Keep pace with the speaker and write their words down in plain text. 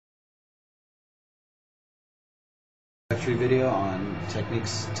introductory video on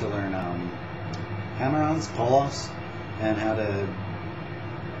techniques to learn hammer-ons, pull-offs, and how to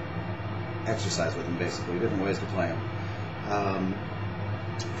exercise with them, basically, different ways to play them.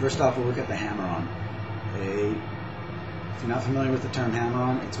 First off, we'll look at the hammer-on. If you're not familiar with the term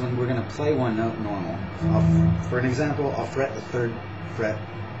hammer-on, it's when we're going to play one note normal. For an example, I'll fret the 3rd fret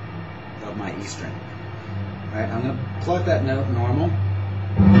of my E string. Alright, I'm going to pluck that note normal,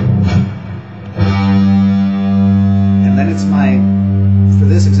 and then it's for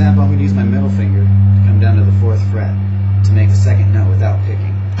this example, I'm going to use my middle finger to come down to the 4th fret to make the 2nd note without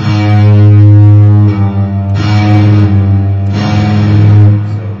picking.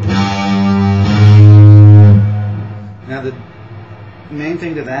 Now the main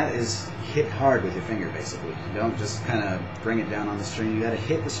thing to that is hit hard with your finger, basically. Don't just kind of bring it down on the string. You got to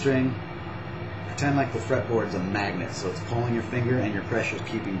hit the string. Pretend like the fretboard's a magnet, so it's pulling your finger and your pressure's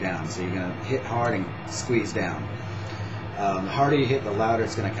keeping down. So you're going to hit hard and squeeze down. The harder you hit, the louder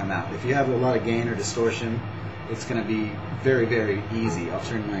it's going to come out. If you have a lot of gain or distortion, it's going to be very, very easy. I'll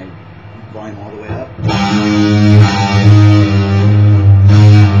turn my volume all the way up.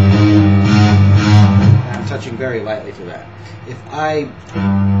 I'm touching very lightly for that. If I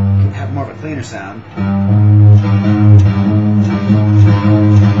have more of a cleaner sound,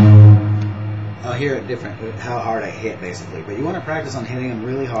 I'll hear it different, how hard I hit, basically. But you want to practice on hitting them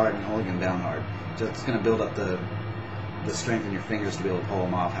really hard and holding them down hard. So it's going to build up the strength in your fingers to be able to pull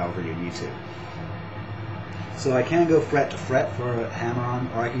them off however you need to. So I can go fret to fret for a hammer-on,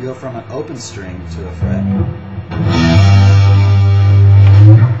 or I can go from an open string to a fret.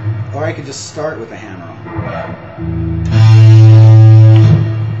 Or I could just start with a hammer-on.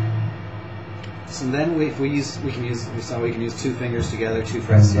 So then we can use 2 fingers together, 2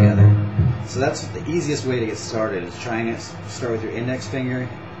 frets together. So that's the easiest way to get started, is trying to start with your index finger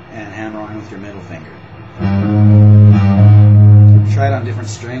and hammer on with your middle finger. Try it on different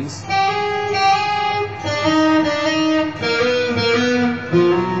strings.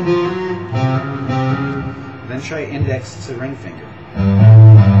 Then try index to ring finger.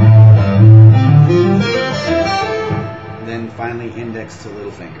 And then finally index to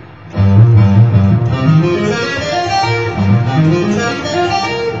little finger.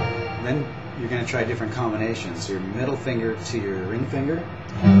 Then you're going to try different combinations. Your middle finger to your ring finger.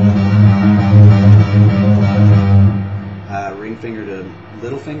 Ring finger to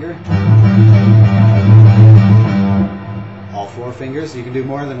little finger. All 4 fingers. You can do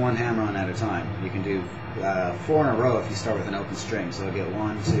more than one hammer-on at a time. You can do 4 in a row if you start with an open string. So I'll get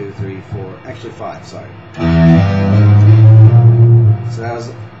 1, 2, 3, 4, actually 5, sorry. So that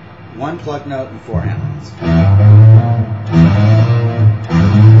was 1 pluck note and 4 hammer-ons.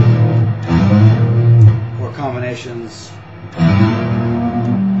 Or combinations.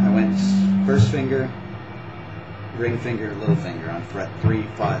 I went 1st finger, ring finger, little finger on fret 3,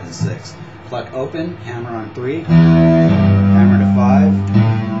 5, and 6. Pluck open, hammer on 3, hammer to 5,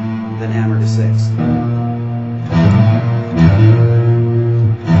 then hammer to 6.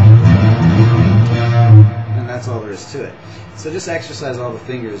 And that's all there is to it. So just exercise all the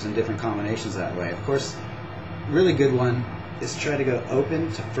fingers in different combinations that way. Of course, really good one is try to go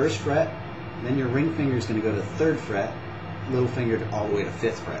open to 1st fret, then your ring finger is going to go to 3rd fret, little finger all the way to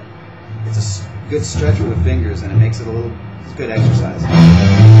 5th fret. It's a good stretch with the fingers, and it makes it it's a good exercise.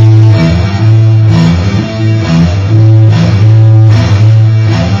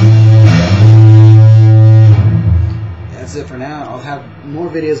 That's it for now. I'll have more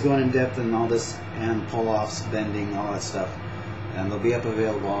videos going in depth and all this, and pull-offs, bending, all that stuff. And they'll be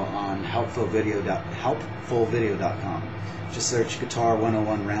available on helpfulvideo.com. Just search Guitar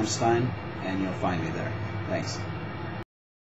 101 Rammstein, and you'll find me there. Thanks.